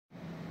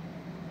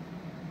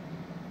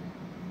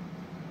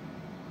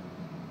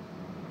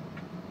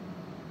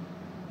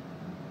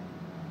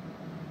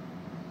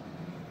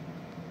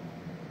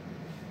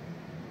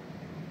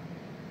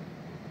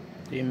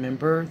Do you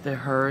remember the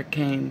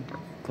hurricane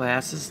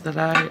glasses that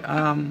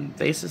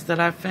vases that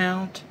I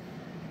found?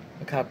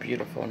 Look how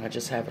beautiful. And I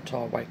just have a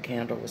tall white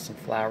candle with some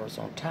flowers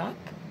on top.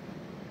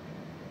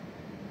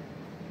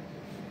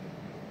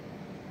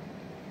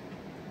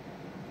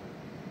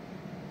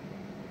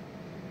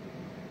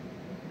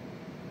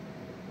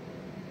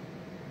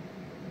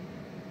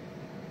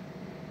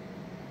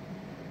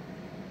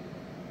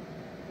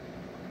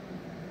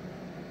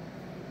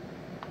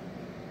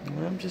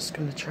 I'm just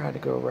going to try to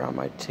go around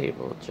my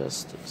table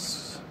just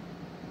as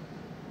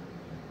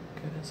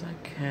good as I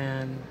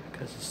can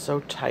because it's so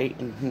tight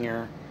in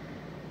here.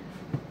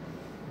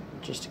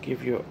 Just to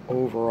give you an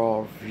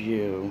overall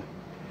view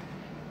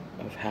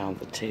of how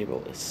the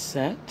table is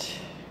set.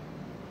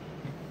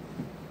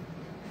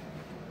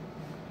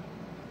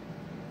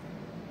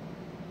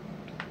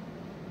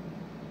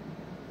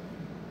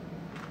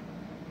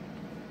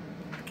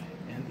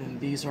 And then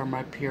these are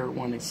my Pier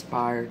 1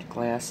 inspired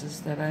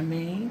glasses that I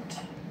made.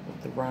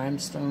 The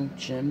rhinestone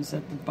gems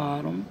at the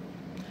bottom,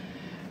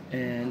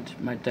 and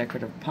my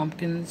decorative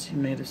pumpkins you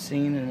may have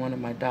seen in one of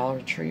my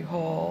Dollar Tree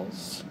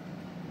hauls.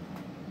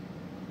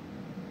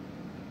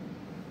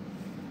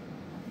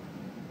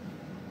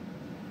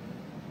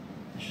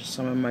 These are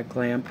some of my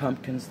glam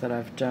pumpkins that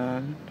I've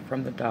done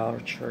from the Dollar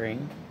Tree.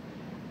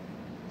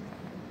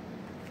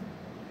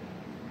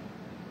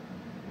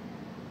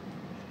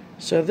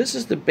 So this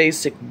is the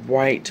basic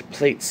white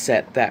plate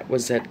set that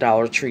was at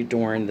Dollar Tree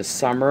during the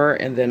summer,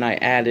 and then I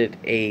added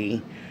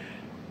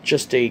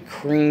just a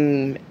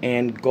cream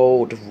and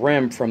gold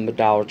rim from the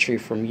Dollar Tree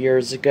from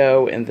years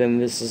ago, and then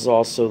this is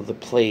also the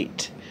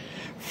plate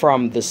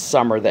from the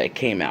summer that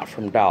came out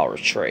from Dollar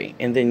Tree.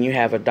 And then you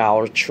have a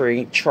Dollar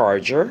Tree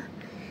charger,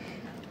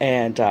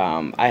 and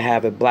I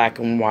have a black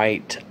and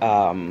white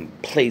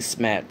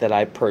placemat that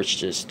I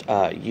purchased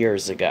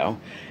years ago,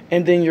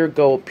 and then your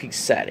gold piece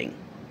setting.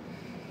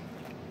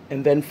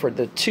 And then for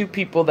the two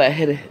people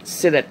that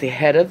sit at the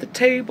head of the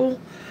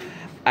table,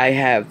 I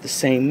have the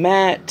same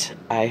mat,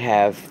 I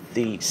have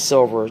the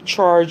silver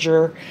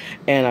charger,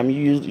 and I'm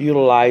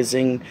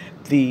utilizing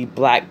the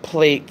black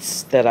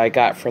plates that I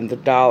got from the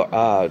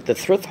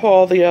thrift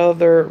haul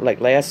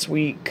last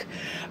week,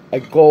 a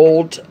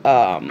gold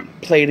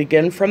plate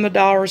again from the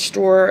dollar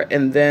store,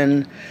 and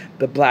then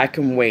the black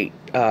and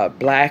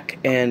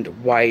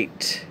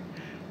white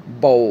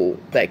bowl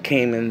that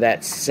came in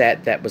that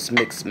set that was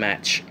mixed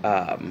match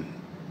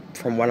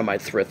from one of my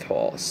thrift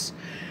hauls.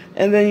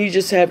 And then you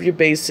just have your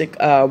basic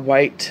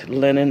white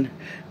linen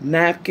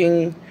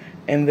napkin,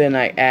 and then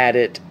I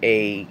added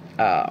a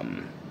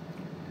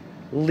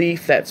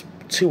leaf that's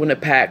 2 in a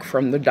pack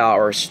from the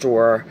dollar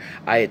store.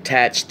 I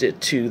attached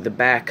it to the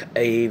back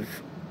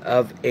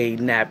of a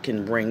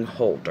napkin ring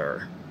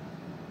holder.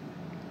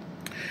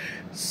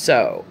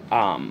 So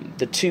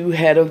the two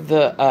head of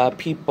the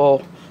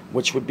people,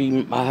 which would be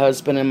my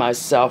husband and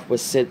myself, would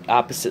sit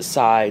opposite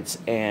sides,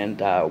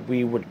 and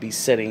we would be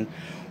sitting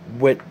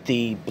with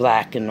the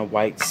black and the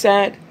white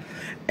set.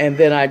 And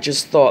then I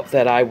just thought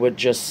that I would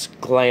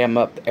just glam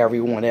up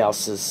everyone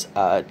else's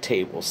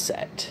table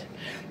set.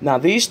 Now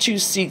these two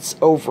seats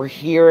over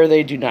here,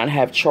 they do not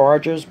have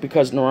chargers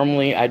because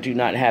normally I do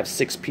not have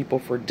 6 people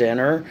for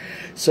dinner.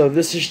 So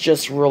this is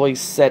just really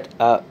set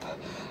up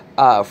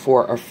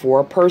for a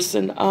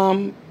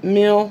 4-person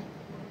meal.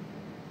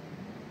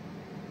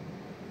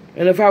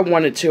 And if I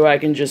wanted to, I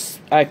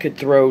could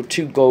throw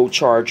 2 gold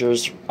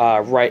chargers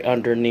right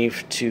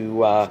underneath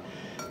to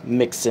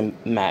mix and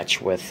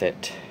match with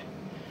it.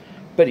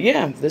 But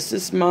yeah, this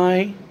is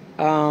my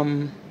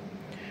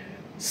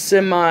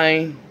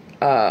semi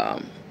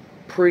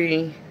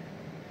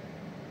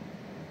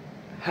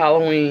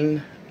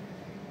pre-Halloween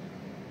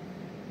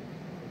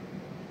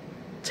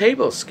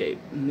tablescape.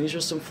 And these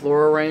are some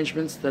floral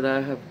arrangements that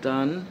I have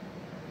done.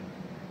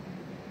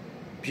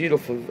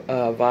 Beautiful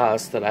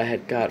vase that I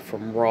had got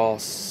from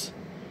Ross.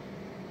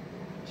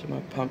 These are my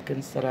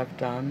pumpkins that I've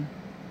done.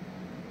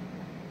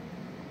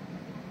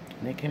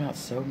 And they came out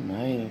so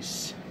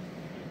nice.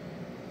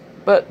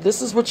 But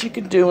this is what you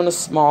can do in a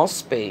small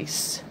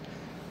space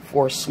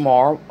for a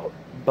small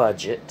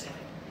budget.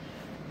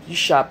 You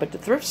shop at the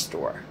thrift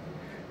store.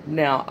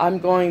 Now I'm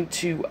going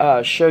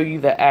to show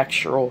you the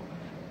actual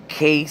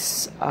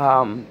case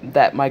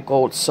that my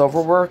gold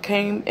silverware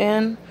came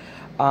in.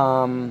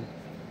 And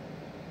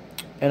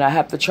I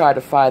have to try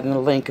to find the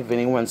link if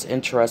anyone's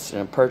interested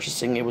in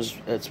purchasing. It was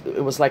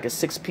like a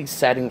 6-piece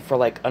setting for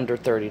like under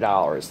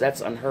 $30. That's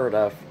unheard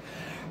of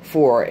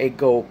for a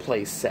gold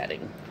plate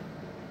setting.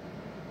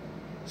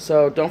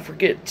 So don't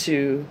forget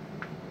to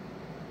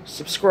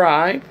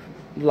subscribe,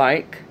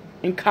 like,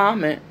 and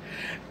comment,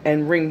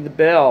 and ring the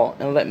bell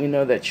and let me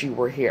know that you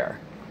were here.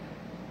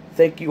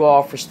 Thank you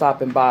all for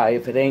stopping by.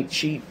 If it ain't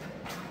cheap,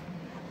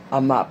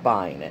 I'm not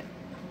buying it.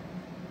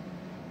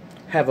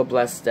 Have a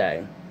blessed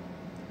day.